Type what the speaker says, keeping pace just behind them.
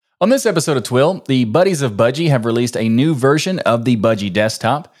On this episode of TWIL, the Buddies of Budgie have released a new version of the Budgie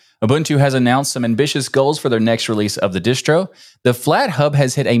Desktop. Ubuntu has announced some ambitious goals for their next release of the distro. The Flathub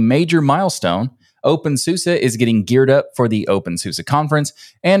has hit a major milestone. openSUSE is getting geared up for the openSUSE conference.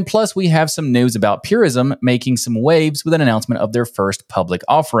 And plus, we have some news about Purism making some waves with an announcement of their first public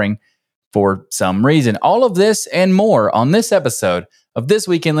offering for some reason. All of this and more on this episode of This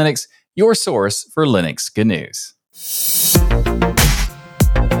Week in Linux, your source for Linux good news.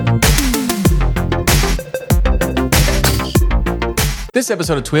 This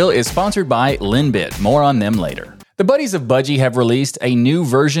episode of TWIL is sponsored by Linbit. More on them later. The Buddies of Budgie have released a new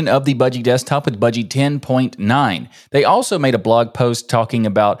version of the Budgie Desktop with Budgie 10.9. They also made a blog post talking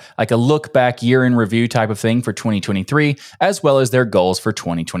about like a look back year in review type of thing for 2023, as well as their goals for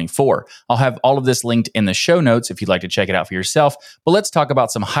 2024. I'll have all of this linked in the show notes if you'd like to check it out for yourself. But let's talk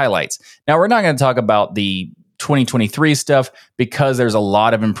about some highlights. Now, we're not going to talk about the 2023 stuff because there's a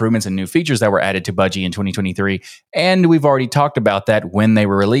lot of improvements and new features that were added to Budgie in 2023, and we've already talked about that when they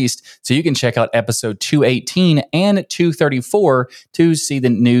were released. So you can check out episode 218 and 234 to see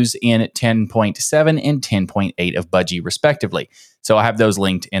the news in 10.7 and 10.8 of Budgie respectively. So I have those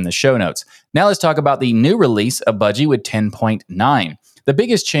linked in the show notes. Now let's talk about the new release of Budgie with 10.9. The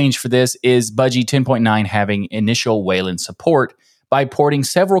biggest change for this is Budgie 10.9 having initial Wayland support by porting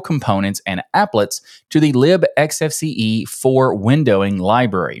several components and applets to the libxfce for windowing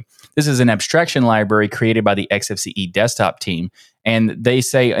library. This is an abstraction library created by the XFCE desktop team, and they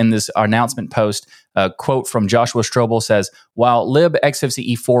say in this announcement post, a quote from Joshua Strobel says, while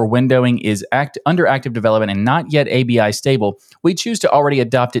libxfce for windowing is under active development and not yet ABI stable, we choose to already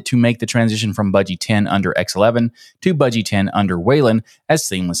adopt it to make the transition from Budgie 10 under X11 to Budgie 10 under Wayland as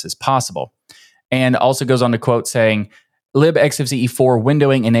seamless as possible. And also goes on to quote saying, libxfce for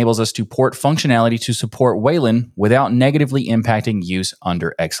windowing enables us to port functionality to support Wayland without negatively impacting use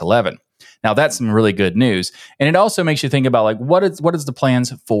under X11. Now that's some really good news, and it also makes you think about like what is the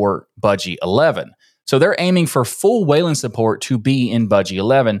plans for Budgie 11. So they're aiming for full Wayland support to be in Budgie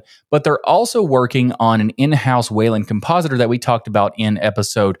 11, but they're also working on an in-house Wayland compositor that we talked about in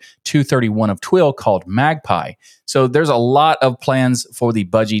episode 231 of TWIL called Magpie. So there's a lot of plans for the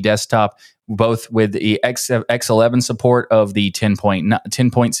Budgie desktop, both with the X11 support of the 10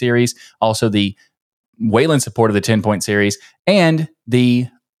 point series, also the Wayland support of the 10 point series, and the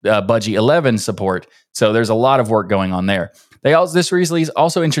Budgie 11 support. So there's a lot of work going on there. This release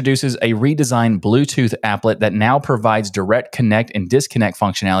also introduces a redesigned Bluetooth applet that now provides direct connect and disconnect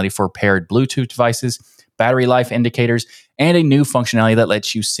functionality for paired Bluetooth devices, battery life indicators, and a new functionality that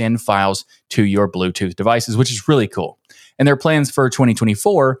lets you send files to your Bluetooth devices, which is really cool. And their plans for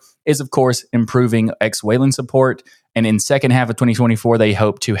 2024 is, of course, improving X-Wayland support. And in second half of 2024, they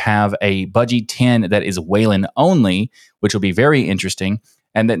hope to have a Budgie 10 that is Wayland only, which will be very interesting.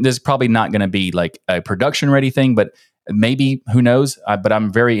 And then this is probably not going to be like a production-ready thing, but maybe, who knows? But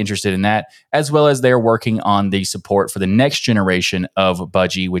I'm very interested in that, as well as they're working on the support for the next generation of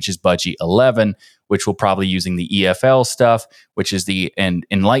Budgie, which is Budgie 11, which will probably using the EFL stuff, which is the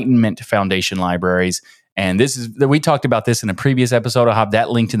Enlightenment Foundation libraries. And we talked about this in a previous episode. I'll have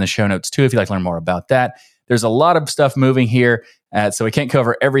that linked in the show notes too if you'd like to learn more about that. There's a lot of stuff moving here, so we can't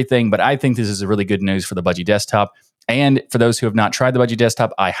cover everything, but I think this is a really good news for the Budgie Desktop. And for those who have not tried the Budgie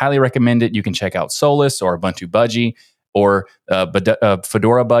Desktop, I highly recommend it. You can check out Solus or Ubuntu Budgie or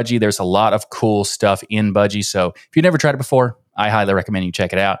Fedora Budgie. There's a lot of cool stuff in Budgie. So if you've never tried it before, I highly recommend you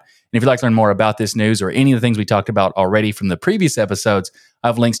check it out. And if you'd like to learn more about this news or any of the things we talked about already from the previous episodes, I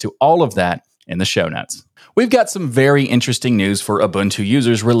have links to all of that in the show notes. We've got some very interesting news for Ubuntu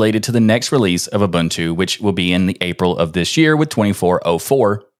users related to the next release of Ubuntu, which will be in the April of this year with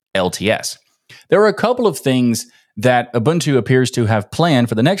 24.04 LTS. There are a couple of things that Ubuntu appears to have planned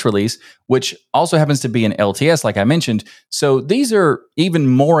for the next release, which also happens to be an LTS, like I mentioned. So these are even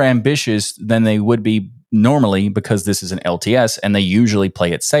more ambitious than they would be normally because this is an LTS, and they usually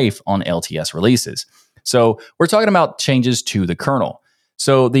play it safe on LTS releases. So we're talking about changes to the kernel.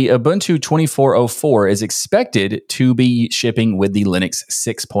 So the Ubuntu 24.04 is expected to be shipping with the Linux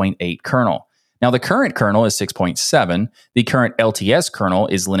 6.8 kernel. Now, the current kernel is 6.7. The current LTS kernel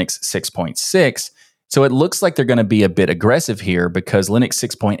is Linux 6.6. So it looks like they're going to be a bit aggressive here because Linux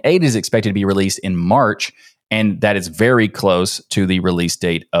 6.8 is expected to be released in March, and that is very close to the release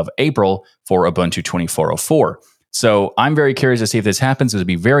date of April for Ubuntu 24.04. So I'm very curious to see if this happens. It would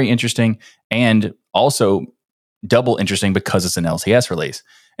be very interesting and also double interesting because it's an LTS release.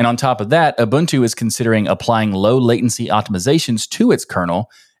 And on top of that, Ubuntu is considering applying low latency optimizations to its kernel,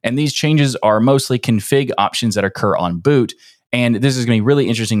 and these changes are mostly config options that occur on boot. And this is going to be really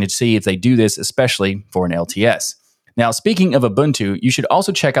interesting to see if they do this, especially for an LTS. Now, speaking of Ubuntu, you should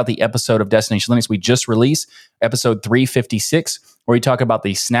also check out the episode of Destination Linux we just released, episode 356, where we talk about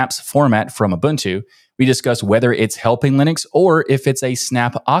the snaps format from Ubuntu. We discuss whether it's helping Linux or if it's a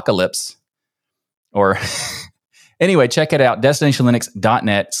snap-ocalypse. Or anyway, check it out,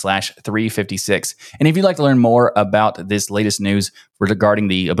 destinationlinux.net/356. And if you'd like to learn more about this latest news regarding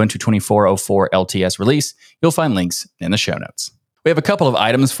the Ubuntu 24.04 LTS release, you'll find links in the show notes. We have a couple of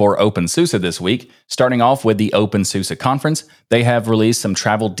items for openSUSE this week, starting off with the openSUSE conference. They have released some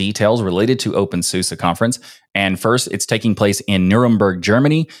travel details related to openSUSE conference. And first, it's taking place in Nuremberg,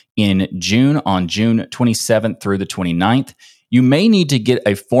 Germany in June, on June 27th through the 29th. You may need to get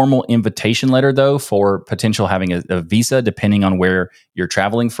a formal invitation letter, though, for potential having a visa, depending on where you're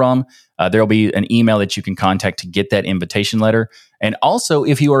traveling from. There'll be an email that you can contact to get that invitation letter. And also,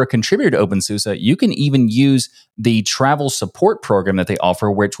 if you are a contributor to openSUSE, you can even use the travel support program that they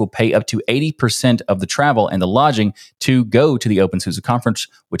offer, which will pay up to 80% of the travel and the lodging to go to the openSUSE conference,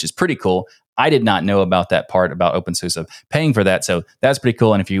 which is pretty cool. I did not know about that part about openSUSE paying for that, so that's pretty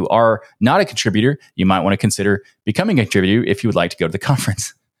cool. And if you are not a contributor, you might want to consider becoming a contributor if you would like to go to the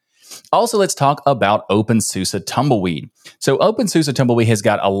conference. Also, let's talk about openSUSE Tumbleweed. So openSUSE Tumbleweed has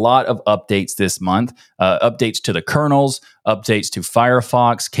got a lot of updates this month, updates to the kernels, updates to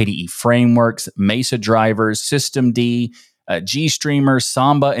Firefox, KDE frameworks, Mesa drivers, systemd, GStreamer,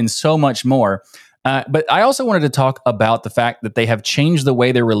 Samba, and so much more. But I also wanted to talk about the fact that they have changed the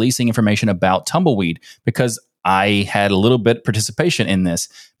way they're releasing information about Tumbleweed, because I had a little bit participation in this,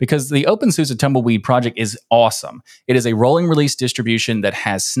 because the openSUSE Tumbleweed project is awesome. It is a rolling release distribution that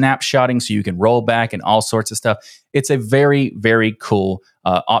has snapshotting so you can roll back and all sorts of stuff. It's a very, very cool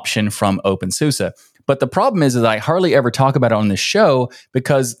option from openSUSE. But the problem is that I hardly ever talk about it on this show,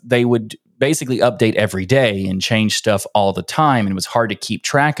 because they would basically update every day and change stuff all the time, and it was hard to keep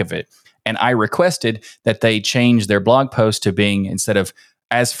track of it. And I requested that they change their blog post to being, instead of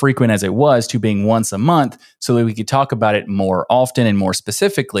as frequent as it was, to being once a month, so that we could talk about it more often and more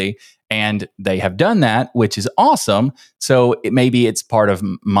specifically. And they have done that, which is awesome. So maybe it's part of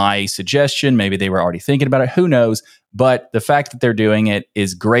my suggestion. Maybe they were already thinking about it. Who knows? But the fact that they're doing it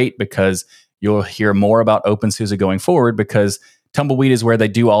is great, because you'll hear more about openSUSE going forward, because Tumbleweed is where they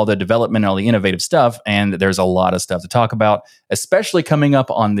do all the development, all the innovative stuff, and there's a lot of stuff to talk about, especially coming up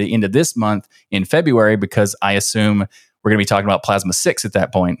on the end of this month in February, because I assume we're going to be talking about Plasma 6 at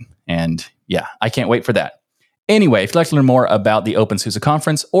that point. And yeah, I can't wait for that. Anyway, if you'd like to learn more about the openSUSE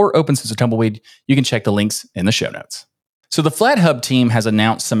conference or openSUSE Tumbleweed, you can check the links in the show notes. So the Flathub team has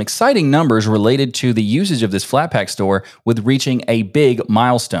announced some exciting numbers related to the usage of this Flatpak store, with reaching a big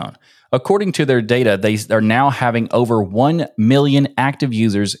milestone. According to their data, they are now having over 1 million active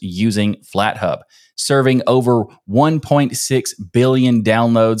users using Flathub, serving over 1.6 billion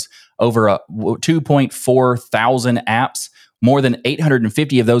downloads, over 2.4 thousand apps. More than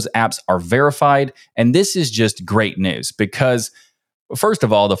 850 of those apps are verified. And this is just great news, because first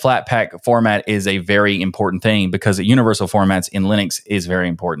of all, the Flatpak format is a very important thing, because the universal formats in Linux is very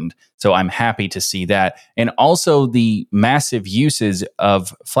important. So I'm happy to see that. And also the massive uses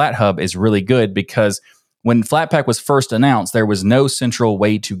of Flathub is really good, because when Flatpak was first announced, there was no central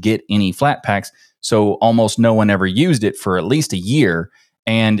way to get any Flatpaks. So almost no one ever used it for at least a year.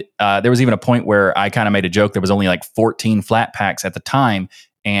 And there was even a point where I kind of made a joke. There was only like 14 Flatpaks at the time.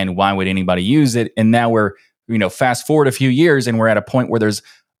 And why would anybody use it? And now we're, fast forward a few years, and we're at a point where there's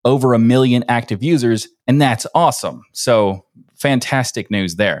over 1 million active users, and that's awesome. So fantastic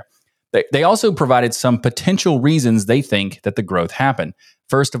news there. They also provided some potential reasons they think that the growth happened.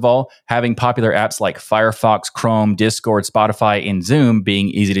 First of all, having popular apps like Firefox, Chrome, Discord, Spotify, and Zoom being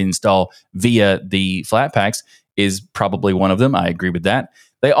easy to install via the Flatpaks is probably one of them. I agree with that.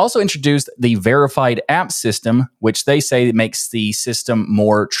 They also introduced the verified app system, which they say makes the system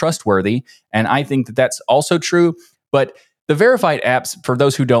more trustworthy. And I think that that's also true. But the verified apps, for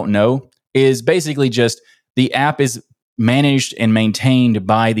those who don't know, is basically just the app is managed and maintained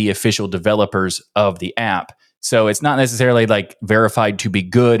by the official developers of the app. So it's not necessarily like verified to be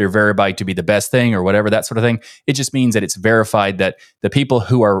good or verified to be the best thing or whatever, that sort of thing. It just means that it's verified that the people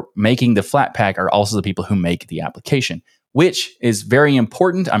who are making the Flatpak are also the people who make the application, which is very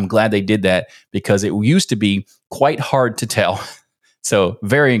important. I'm glad they did that, because it used to be quite hard to tell. So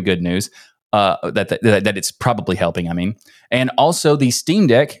very good news that it's probably helping, And also the Steam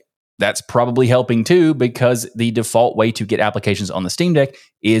Deck, that's probably helping too, because the default way to get applications on the Steam Deck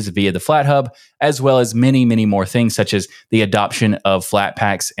is via the Flathub, as well as many, many more things, such as the adoption of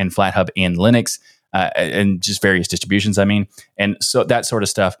Flatpaks and Flathub in Linux, and just various distributions, and so that sort of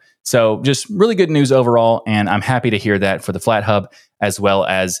stuff. So just really good news overall, and I'm happy to hear that for the Flathub, as well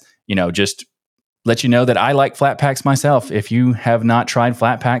as, just let you know that I like Flatpaks myself. If you have not tried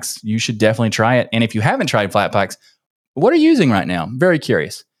Flatpaks, you should definitely try it. And if you haven't tried Flatpaks, what are you using right now? I'm very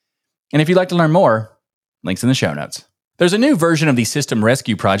curious. And if you'd like to learn more, links in the show notes. There's a new version of the System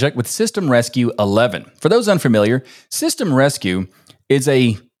Rescue project with System Rescue 11. For those unfamiliar, System Rescue is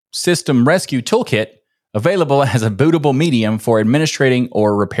a System Rescue toolkit available as a bootable medium for administrating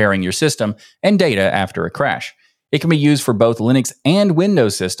or repairing your system and data after a crash. It can be used for both Linux and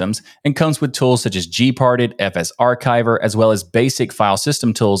Windows systems and comes with tools such as gparted, FS Archiver, as well as basic file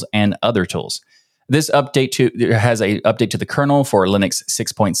system tools and other tools. This update has an update to the kernel for Linux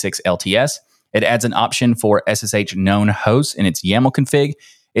 6.6 LTS. It adds an option for SSH known hosts in its YAML config.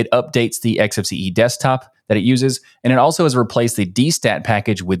 It updates the XFCE desktop that it uses, and it also has replaced the dstat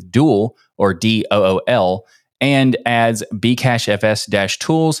package with DOOL or DOOL, and adds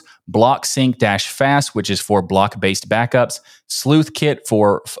bcachefs-tools, blocksync-fast, which is for block-based backups, sleuthkit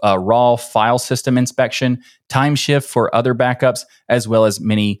for raw file system inspection, timeshift for other backups, as well as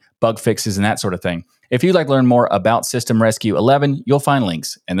many bug fixes and that sort of thing. If you'd like to learn more about System Rescue 11, you'll find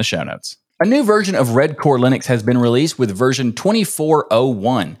links in the show notes. A new version of Red Core Linux has been released with version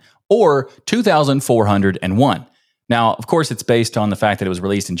 2401, or 2401. Now, of course, it's based on the fact that it was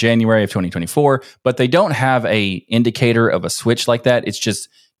released in January of 2024, but they don't have a indicator of a switch like that. It's just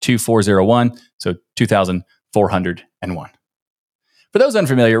 2401, so 2401. For those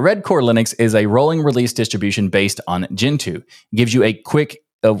unfamiliar, Red Core Linux is a rolling release distribution based on Gentoo. It gives you a quick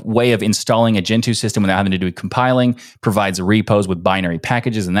way of installing a Gentoo system without having to do compiling, provides repos with binary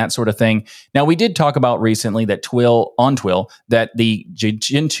packages and that sort of thing. Now, we did talk about recently that TWIL, that the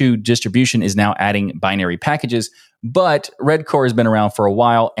Gentoo distribution is now adding binary packages, but Red Core has been around for a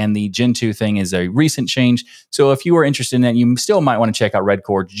while, and the Gentoo thing is a recent change. So if you are interested in that, you still might want to check out Red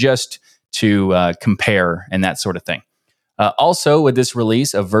Core just to compare and that sort of thing. Also, with this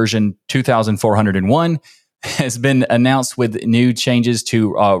release of version 2401, has been announced with new changes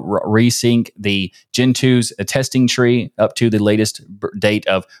to resync the Gentoo's testing tree up to the latest date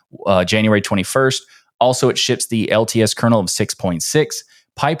of January 21st. Also, it ships the LTS kernel of 6.6.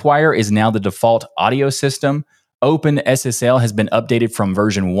 Pipewire is now the default audio system. OpenSSL has been updated from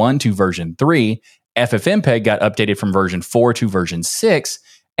version 1 to version 3. FFmpeg got updated from version 4 to version 6.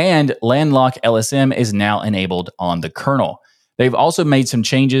 And Landlock LSM is now enabled on the kernel. They've also made some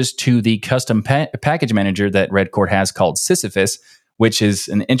changes to the custom package manager that Red Core has called Sisyphus, which is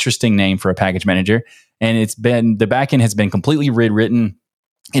an interesting name for a package manager. And the backend has been completely rewritten.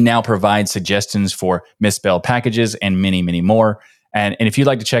 It now provides suggestions for misspelled packages and many, many more. And if you'd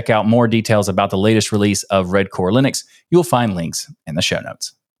like to check out more details about the latest release of Red Core Linux, you'll find links in the show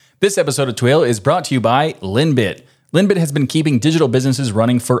notes. This episode of TWIL is brought to you by Linbit. Linbit has been keeping digital businesses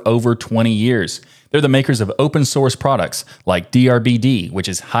running for over 20 years. They're the makers of open source products like DRBD, which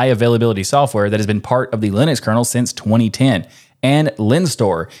is high availability software that has been part of the Linux kernel since 2010, and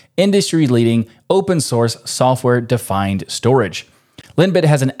LinStore, industry-leading open source software-defined storage. Linbit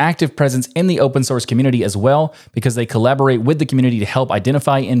has an active presence in the open source community as well because they collaborate with the community to help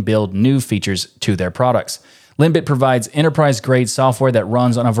identify and build new features to their products. Linbit provides enterprise-grade software that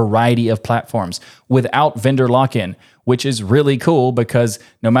runs on a variety of platforms without vendor lock-in, which is really cool because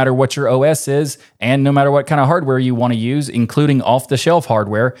no matter what your OS is and no matter what kind of hardware you want to use, including off-the-shelf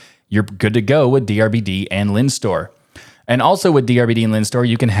hardware, you're good to go with DRBD and LinStore. And also with DRBD and LinStore,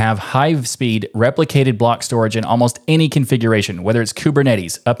 you can have high-speed replicated block storage in almost any configuration, whether it's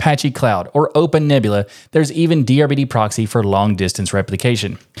Kubernetes, Apache Cloud, or OpenNebula. There's even DRBD proxy for long-distance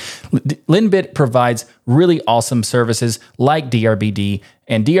replication. Linbit provides really awesome services like DRBD,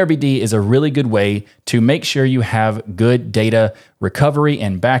 and DRBD is a really good way to make sure you have good data recovery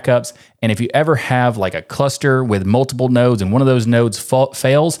and backups. And if you ever have like a cluster with multiple nodes and one of those nodes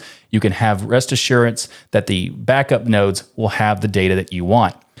fails, you can have rest assurance that the backup nodes will have the data that you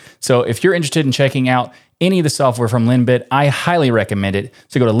want. So if you're interested in checking out any of the software from Linbit, I highly recommend it.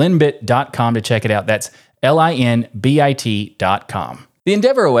 So go to linbit.com to check it out. That's linbit.com. The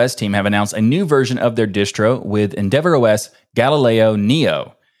EndeavourOS team have announced a new version of their distro with EndeavourOS Galileo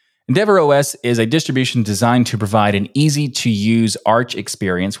Neo. EndeavourOS is a distribution designed to provide an easy-to-use Arch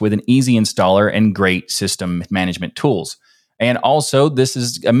experience with an easy installer and great system management tools. And also, this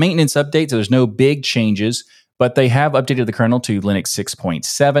is a maintenance update, so there's no big changes, but they have updated the kernel to Linux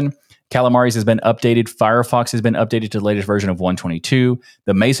 6.7. Calamares has been updated. Firefox has been updated to the latest version of 122.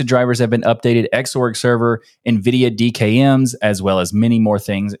 The Mesa drivers have been updated. Xorg server, NVIDIA DKMs, as well as many more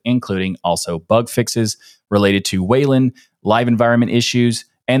things, including also bug fixes related to Wayland, live environment issues,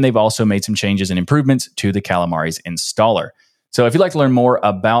 and they've also made some changes and improvements to the Calamares installer. So if you'd like to learn more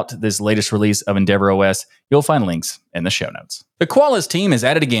about this latest release of EndeavourOS, you'll find links in the show notes. The Qualys team is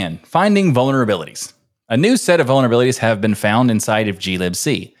at it again, finding vulnerabilities. A new set of vulnerabilities have been found inside of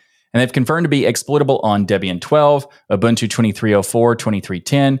glibc, and they've confirmed to be exploitable on Debian 12, Ubuntu 2304,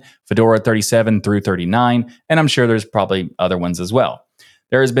 2310, Fedora 37 through 39, and I'm sure there's probably other ones as well.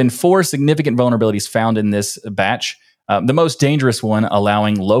 There has been 4 significant vulnerabilities found in this batch. The most dangerous one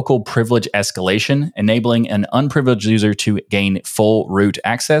allowing local privilege escalation, enabling an unprivileged user to gain full root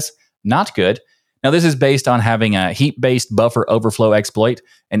access. Not good. Now, this is based on having a heap-based buffer overflow exploit,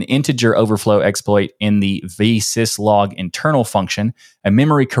 an integer overflow exploit in the vsyslog internal function, a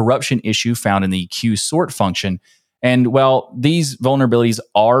memory corruption issue found in the qsort function. And while these vulnerabilities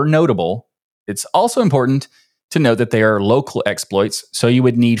are notable, it's also important to note that they are local exploits, so you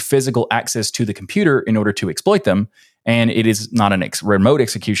would need physical access to the computer in order to exploit them. And it is not a remote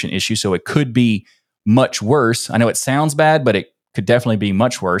execution issue, so it could be much worse. I know it sounds bad, but it could definitely be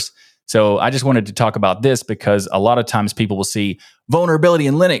much worse. So I just wanted to talk about this because a lot of times people will see vulnerability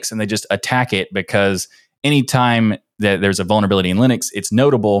in Linux and they just attack it because anytime that there's a vulnerability in Linux, it's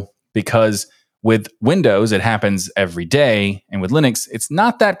notable because with Windows, it happens every day. And with Linux, it's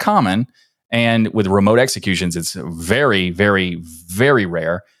not that common. And with remote executions, it's very, very, very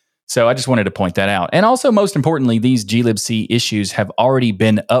rare. So I just wanted to point that out. And also, most importantly, these glibc issues have already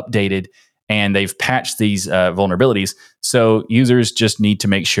been updated and they've patched these vulnerabilities. So users just need to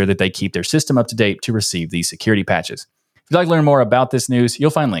make sure that they keep their system up to date to receive these security patches. If you'd like to learn more about this news,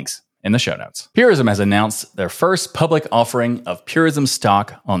 you'll find links in the show notes. Purism has announced their first public offering of Purism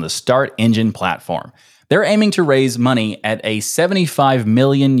stock on the Start Engine platform. They're aiming to raise money at a 75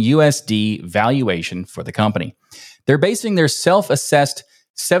 million USD valuation for the company. They're basing their self-assessed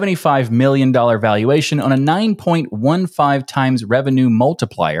 $75 million valuation on a 9.15 times revenue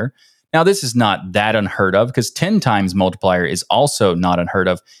multiplier. Now, this is not that unheard of because 10 times multiplier is also not unheard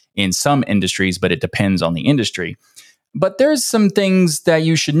of in some industries, but it depends on the industry. But there's some things that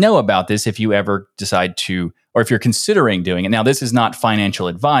you should know about this if you ever decide to, or if you're considering doing it. Now, this is not financial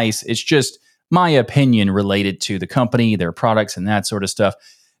advice. It's just my opinion related to the company, their products, and that sort of stuff.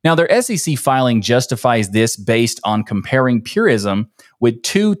 Now, their SEC filing justifies this based on comparing Purism with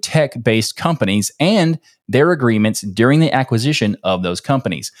 2 tech-based companies and their agreements during the acquisition of those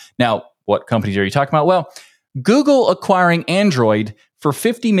companies. Now, what companies are you talking about? Well, Google acquiring Android for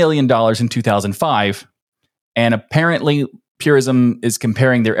 $50 million in 2005, and apparently Purism is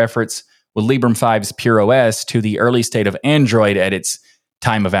comparing their efforts with Librem 5's Pure OS to the early state of Android at its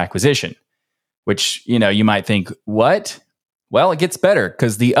time of acquisition, which, you might think, what? Well, it gets better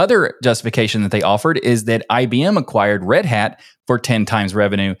because the other justification that they offered is that IBM acquired Red Hat for 10 times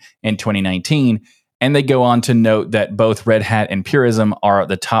revenue in 2019. And they go on to note that both Red Hat and Purism are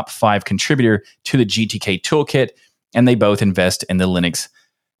the top 5 contributor to the GTK toolkit, and they both invest in the Linux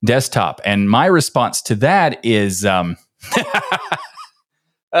desktop. And my response to that is,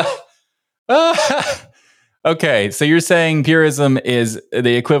 okay, so you're saying Purism is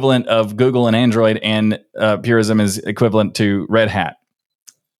the equivalent of Google and Android, and Purism is equivalent to Red Hat.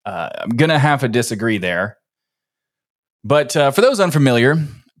 I'm going to have to disagree there. But for those unfamiliar,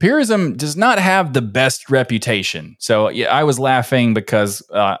 Purism does not have the best reputation. So yeah, I was laughing because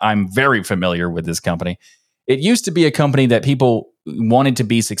I'm very familiar with this company. It used to be a company that people wanted to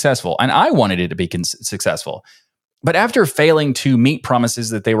be successful, and I wanted it to be successful. But after failing to meet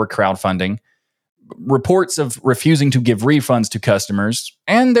promises that they were crowdfunding, reports of refusing to give refunds to customers,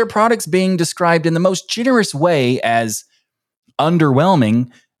 and their products being described in the most generous way as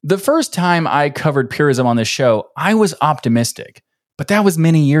underwhelming, the first time I covered Purism on this show, I was optimistic. But that was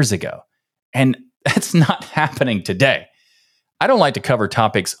many years ago, and that's not happening today. I don't like to cover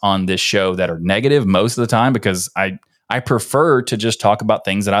topics on this show that are negative most of the time because I prefer to just talk about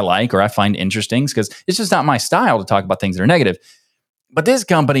things that I like or I find interesting because it's just not my style to talk about things that are negative. But this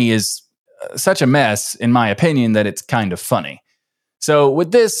company is such a mess, in my opinion, that it's kind of funny. So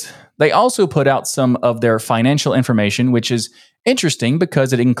with this, they also put out some of their financial information, which is interesting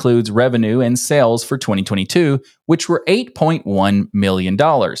because it includes revenue and sales for 2022, which were $8.1 million.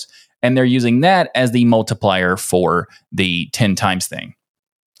 And they're using that as the multiplier for the 10 times thing,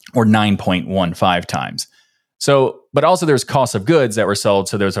 or 9.15 times. So, but also there's cost of goods that were sold.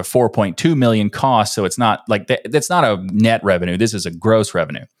 So there's a 4.2 million cost. So it's not like that's not a net revenue. This is a gross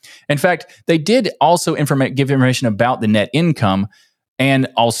revenue. In fact, they did also give information about the net income and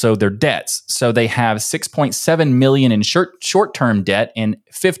also their debts. So they have 6.7 million in short-term debt and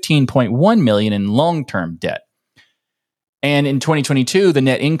 15.1 million in long-term debt. And in 2022, the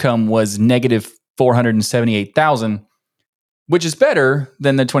net income was negative 478,000, which is better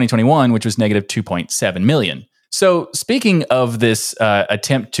than the 2021, which was negative 2.7 million. So speaking of this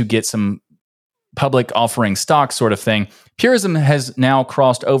attempt to get some public offering stock sort of thing, Purism has now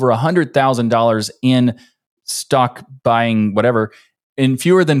crossed over $100,000 in stock buying, whatever, in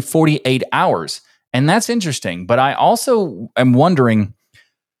fewer than 48 hours. And that's interesting. But I also am wondering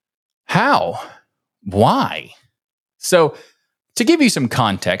how? Why? So to give you some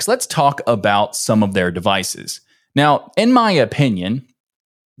context, let's talk about some of their devices. Now, in my opinion,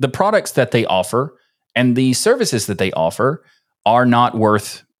 the products that they offer and the services that they offer are not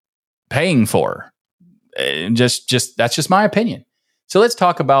worth paying for. That's just my opinion. So let's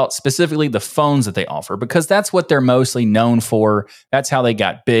talk about specifically the phones that they offer, because that's what they're mostly known for. That's how they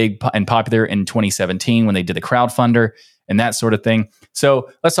got big and popular in 2017 when they did the crowdfunder and that sort of thing.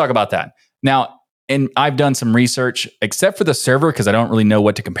 So let's talk about that. Now, and I've done some research, except for the server, because I don't really know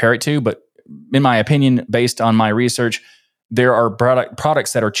what to compare it to. But in my opinion, based on my research, there are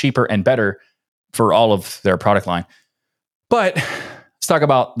products that are cheaper and better for all of their product line. But let's talk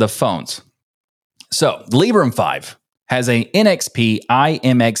about the phones. So the Librem 5 has a NXP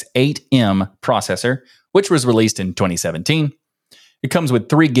IMX8M processor, which was released in 2017. It comes with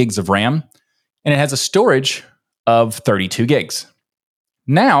 3 gigs of RAM, and it has a storage of 32 gigs.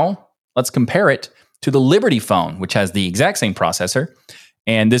 Now, let's compare it to the Liberty phone, which has the exact same processor.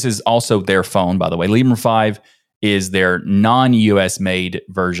 And this is also their phone, by the way. Librem 5 is their non-US made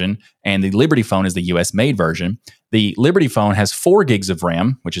version, and the Liberty phone is the US made version. The Liberty phone has 4 gigs of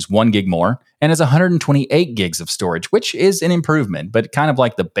RAM, which is 1 gig more, and has 128 gigs of storage, which is an improvement, but kind of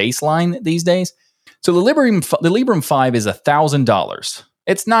like the baseline these days. So the Librem 5 is $1,000.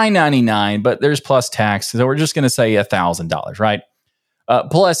 It's $999, but there's plus tax, so we're just going to say $1,000, right?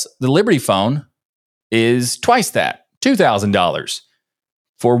 Plus, the Liberty phone is twice that, $2,000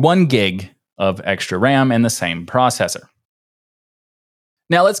 for 1 gig of extra RAM and the same processor.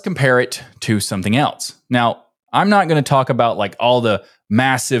 Now, let's compare it to something else. Now, I'm not going to talk about like all the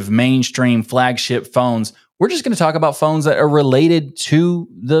massive mainstream flagship phones. We're just going to talk about phones that are related to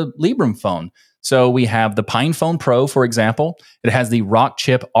the Librem phone. So we have the Pine Phone Pro, for example. It has the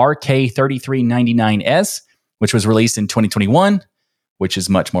Rockchip RK3399S, which was released in 2021, which is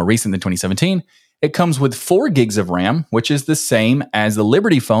much more recent than 2017. It comes with 4 gigs of RAM, which is the same as the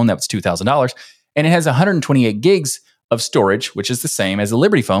Liberty phone. That was $2,000. And it has 128 gigs of storage, which is the same as the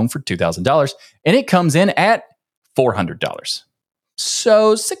Liberty phone for $2,000. And it comes in at $400.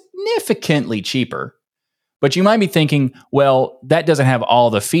 So significantly cheaper. But you might be thinking, well, that doesn't have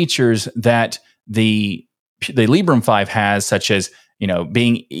all the features that the Librem 5 has, such as, you know,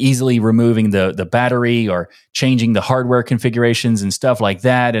 being easily removing the battery or changing the hardware configurations and stuff like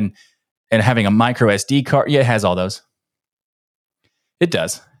that, and having a micro SD card. Yeah, it has all those. It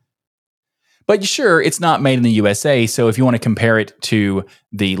does. But sure, it's not made in the USA, so if you want to compare it to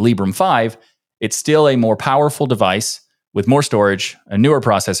the Librem 5, it's still a more powerful device with more storage, a newer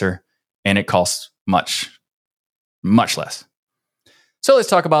processor, and it costs much, much less. So let's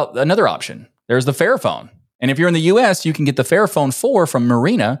talk about another option. There's the Fairphone. And if you're in the US, you can get the Fairphone 4 from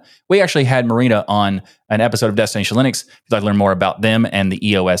Marina. We actually had Marina on an episode of Destination Linux. If you'd like to learn more about them and the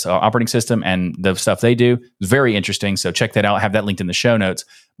EOS operating system and the stuff they do, it's very interesting. So check that out. I have that linked in the show notes.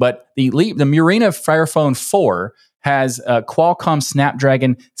 But the Marina Fairphone 4 has a Qualcomm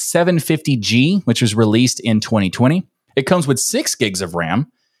Snapdragon 750G, which was released in 2020. It comes with 6 gigs of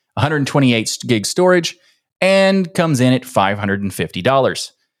RAM, 128 gig storage, and comes in at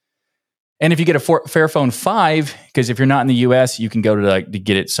 $550. And if you get a Fairphone 5, because if you're not in the US, you can go to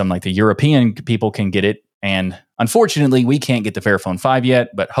get it. Some like the European people can get it. And unfortunately, we can't get the Fairphone 5 yet,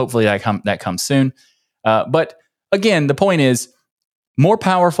 but hopefully that comes soon. But again, the point is more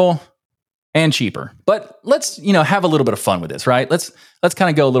powerful and cheaper. But let's have a little bit of fun with this, right? Let's kind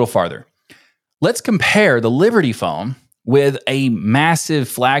of go a little farther. Let's compare the Liberty phone with a massive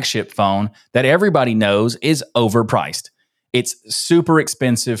flagship phone that everybody knows is overpriced. It's super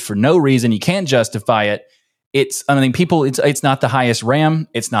expensive for no reason. You can't justify it. It's not the highest RAM.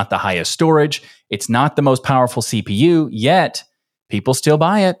 It's not the highest storage. It's not the most powerful CPU, yet people still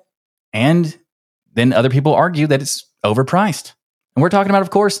buy it. And then other people argue that it's overpriced. And we're talking about, of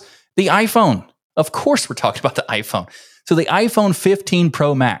course, the iPhone. Of course, we're talking about the iPhone. So the iPhone 15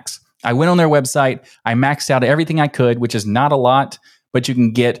 Pro Max. I went on their website. I maxed out everything I could, which is not a lot, but you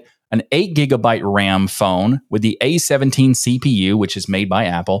can get an 8 gigabyte RAM phone with the A17 CPU, which is made by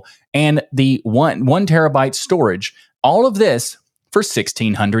Apple, and the 1 terabyte storage. All of this for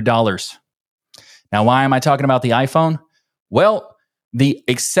 $1,600. Now, why am I talking about the iPhone? Well, the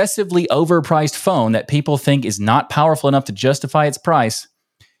excessively overpriced phone that people think is not powerful enough to justify its price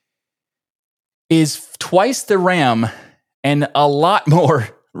is twice the RAM and a lot more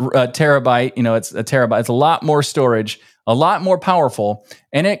terabyte. It's a terabyte. It's a lot more storage, a lot more powerful,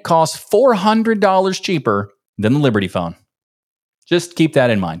 and it costs $400 cheaper than the Liberty phone. Just keep that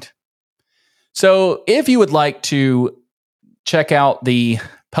in mind. So if you would like to check out the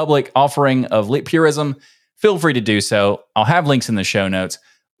public offering of Purism, feel free to do so. I'll have links in the show notes.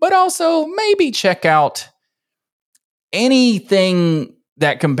 But also maybe check out anything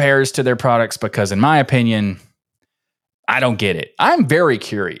that compares to their products, because in my opinion, I don't get it. I'm very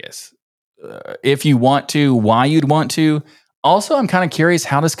curious if you want to, why you'd want to. Also, I'm kind of curious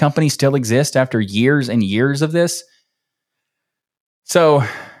how this company still exists after years and years of this. So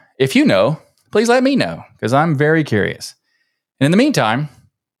if you know, please let me know, because I'm very curious. And in the meantime,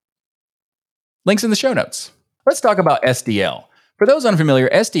 links in the show notes. Let's talk about SDL. For those unfamiliar,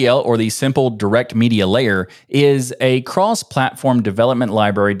 SDL, or the Simple Direct Media Layer, is a cross-platform development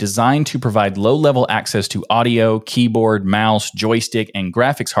library designed to provide low-level access to audio, keyboard, mouse, joystick, and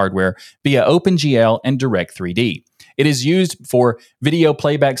graphics hardware via OpenGL and Direct3D. It is used for video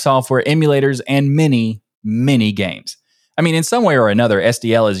playback software, emulators, and many, many games. I mean, in some way or another,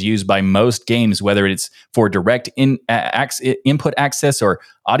 SDL is used by most games, whether it's for direct input access or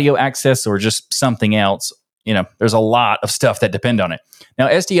audio access or just something else. There's a lot of stuff that depend on it. Now,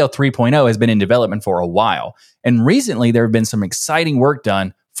 SDL 3.0 has been in development for a while, and recently there have been some exciting work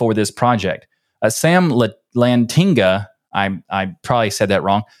done for this project. Sam Lantinga, I probably said that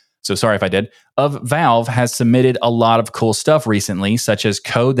wrong, so sorry if I did, of Valve has submitted a lot of cool stuff recently, such as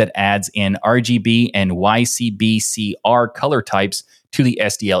code that adds in RGB and YCBCR color types to the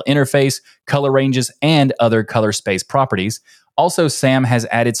SDL interface, color ranges, and other color space properties. Also, Sam has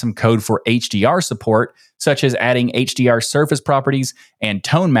added some code for HDR support, such as adding HDR surface properties and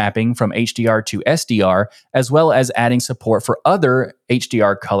tone mapping from HDR to SDR, as well as adding support for other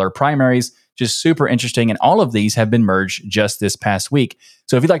HDR color primaries. Just super interesting, and all of these have been merged just this past week.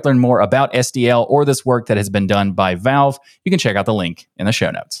 So if you'd like to learn more about SDL or this work that has been done by Valve, you can check out the link in the show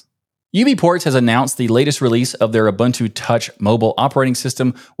notes. UBports has announced the latest release of their Ubuntu Touch mobile operating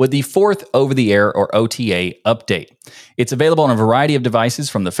system with the 4th over-the-air or OTA update. It's available on a variety of devices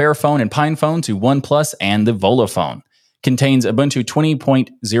from the Fairphone and PinePhone to OnePlus and the Volaphone. Contains Ubuntu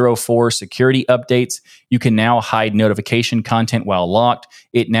 20.04 security updates. You can now hide notification content while locked.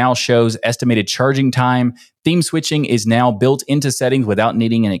 It now shows estimated charging time. Theme switching is now built into settings without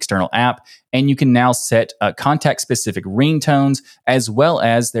needing an external app. And you can now set contact-specific ringtones, as well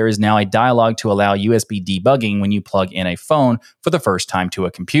as there is now a dialog to allow USB debugging when you plug in a phone for the first time to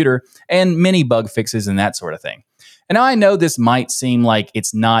a computer, and many bug fixes and that sort of thing. And I know this might seem like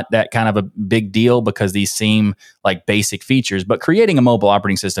it's not that kind of a big deal because these seem like basic features, but creating a mobile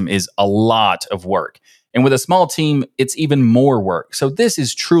operating system is a lot of work. And with a small team, it's even more work. So this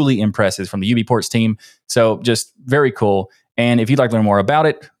is truly impressive from the UBports team. So just very cool. And if you'd like to learn more about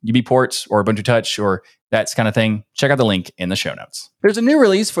it, UBports or Ubuntu Touch or that kind of thing, check out the link in the show notes. There's a new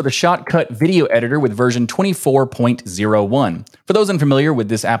release for the Shotcut video editor with version 24.01. For those unfamiliar with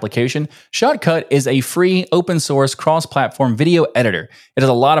this application, Shotcut is a free open source cross-platform video editor. It has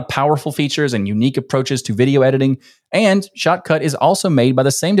a lot of powerful features and unique approaches to video editing, and Shotcut is also made by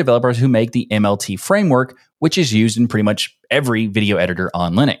the same developers who make the MLT framework, which is used in pretty much every video editor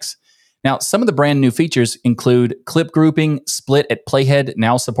on Linux. Now, some of the brand new features include clip grouping. Split at playhead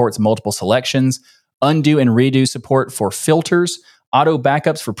now supports multiple selections, undo and redo support for filters, auto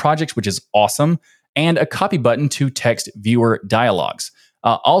backups for projects, which is awesome, and a copy button to text viewer dialogues.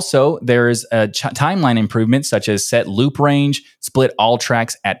 Also, there's a timeline improvements such as set loop range, split all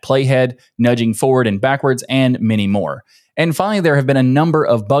tracks at playhead, nudging forward and backwards, and many more. And finally, there have been a number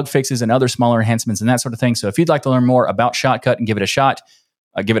of bug fixes and other smaller enhancements and that sort of thing. So if you'd like to learn more about Shotcut and give it a shot,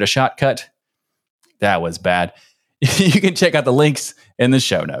 that was bad. You can check out the links in the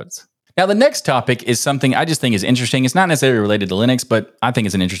show notes. Now, the next topic is something I just think is interesting. It's not necessarily related to Linux, but I think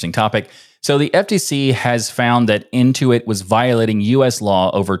it's an interesting topic. So the FTC has found that Intuit was violating U.S.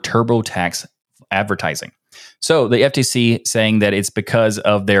 law over TurboTax advertising. So the FTC saying that it's because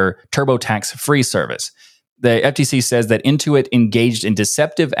of their TurboTax free service. The FTC says that Intuit engaged in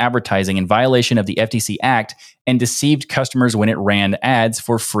deceptive advertising in violation of the FTC Act and deceived customers when it ran ads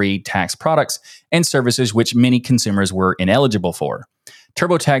for free tax products and services which many consumers were ineligible for.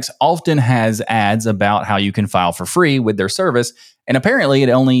 TurboTax often has ads about how you can file for free with their service, and apparently it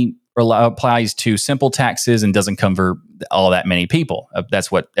only applies to simple taxes and doesn't cover all that many people. That's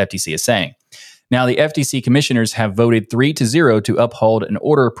what FTC is saying. Now, the FTC commissioners have voted 3-0 to uphold an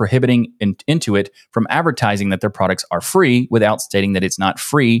order prohibiting Intuit from advertising that their products are free without stating that it's not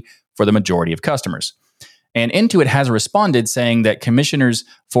free for the majority of customers. And Intuit has responded saying that commissioners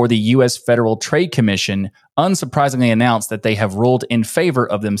for the U.S. Federal Trade Commission unsurprisingly announced that they have ruled in favor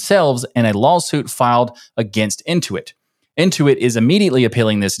of themselves in a lawsuit filed against Intuit. Intuit is immediately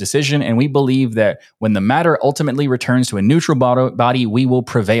appealing this decision, and we believe that when the matter ultimately returns to a neutral body, we will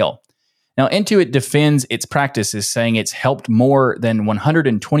prevail. Now, Intuit defends its practices, saying it's helped more than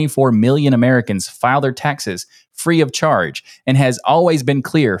 124 million Americans file their taxes free of charge and has always been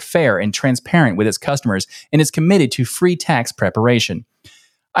clear, fair, and transparent with its customers and is committed to free tax preparation.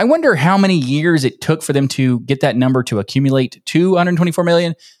 I wonder how many years it took for them to get that number to accumulate to 124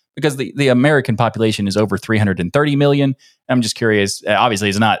 million, because the American population is over 330 million. I'm just curious. Obviously,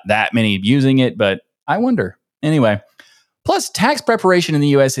 it's not that many using it, but I wonder. Anyway. Plus, tax preparation in the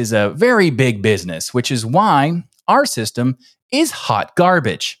U.S. is a very big business, which is why our system is hot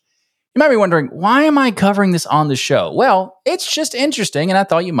garbage. You might be wondering, why am I covering this on the show? Well, it's just interesting, and I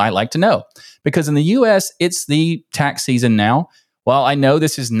thought you might like to know. Because in the U.S., it's the tax season now. While I know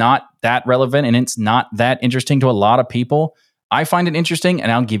this is not that relevant and it's not that interesting to a lot of people, I find it interesting,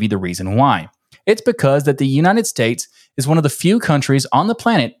 and I'll give you the reason why. It's because that the United States is one of the few countries on the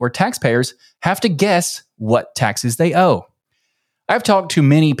planet where taxpayers have to guess what taxes they owe. I've talked to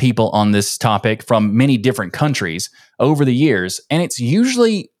many people on this topic from many different countries over the years, and it's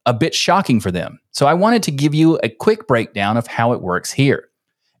usually a bit shocking for them. So I wanted to give you a quick breakdown of how it works here.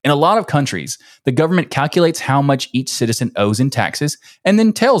 In a lot of countries, the government calculates how much each citizen owes in taxes and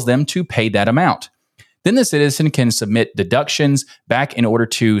then tells them to pay that amount. Then the citizen can submit deductions back in order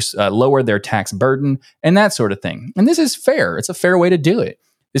to lower their tax burden and that sort of thing. And this is fair. It's a fair way to do it.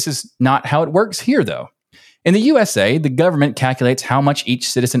 This is not how it works here, though. In the USA, the government calculates how much each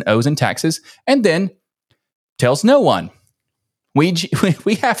citizen owes in taxes and then tells no one. We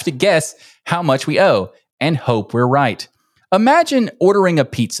have to guess how much we owe and hope we're right. Imagine ordering a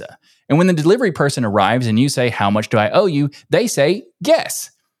pizza, and when the delivery person arrives and you say, "How much do I owe you?" they say,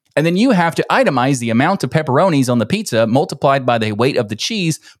 "Guess." And then you have to itemize the amount of pepperonis on the pizza multiplied by the weight of the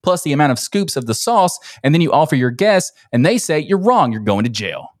cheese plus the amount of scoops of the sauce, and then you offer your guess, and they say, "You're wrong, you're going to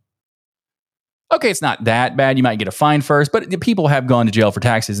jail." Okay, it's not that bad. You might get a fine first, but people have gone to jail for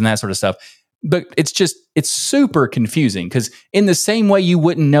taxes and that sort of stuff. But it's super confusing because in the same way you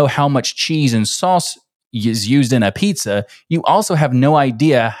wouldn't know how much cheese and sauce is used in a pizza, you also have no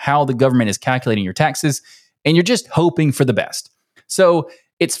idea how the government is calculating your taxes, and you're just hoping for the best. So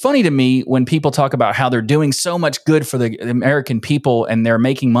it's funny to me when people talk about how they're doing so much good for the American people and they're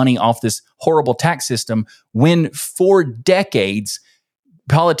making money off this horrible tax system when for decades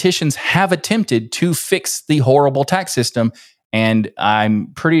politicians have attempted to fix the horrible tax system. And I'm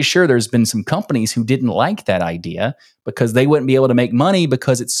pretty sure there's been some companies who didn't like that idea because they wouldn't be able to make money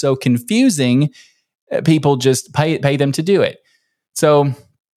because it's so confusing. People just pay them to do it. So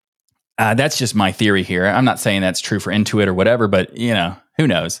that's just my theory here. I'm not saying that's true for Intuit or whatever, but who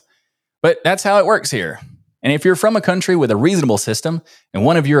knows? But that's how it works here. And if you're from a country with a reasonable system and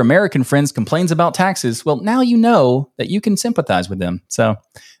one of your American friends complains about taxes, well, now you know that you can sympathize with them. So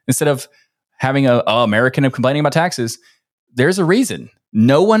instead of having an American complaining about taxes, there's a reason.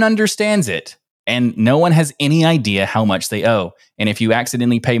 No one understands it, and no one has any idea how much they owe. And if you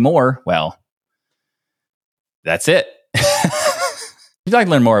accidentally pay more, well, that's it. If you'd like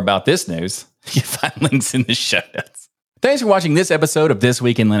to learn more about this news, you can find links in the show notes. Thanks for watching this episode of This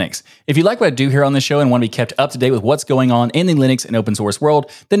Week in Linux. If you like what I do here on the show and want to be kept up to date with what's going on in the Linux and open source world,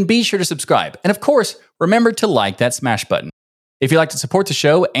 then be sure to subscribe. And of course, remember to like that smash button. If you'd like to support the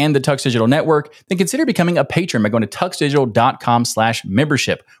show and the Tux Digital Network, then consider becoming a patron by going to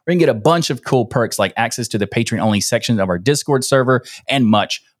tuxdigital.com/membership, where you can get a bunch of cool perks like access to the Patreon-only sections of our Discord server and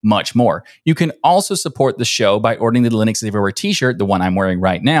much, much more. You can also support the show by ordering the Linux Everywhere t-shirt, the one I'm wearing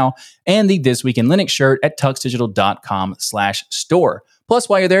right now, and the This Week in Linux shirt at tuxdigital.com/store. Plus,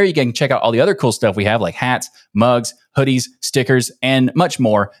 while you're there, you can check out all the other cool stuff we have like hats, mugs, hoodies, stickers, and much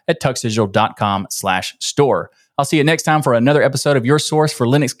more at tuxdigital.com/store. I'll see you next time for another episode of your source for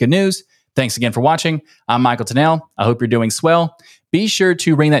Linux good news. Thanks again for watching. I'm Michael Tennell. I hope you're doing swell. Be sure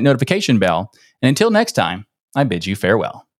to ring that notification bell. And until next time, I bid you farewell.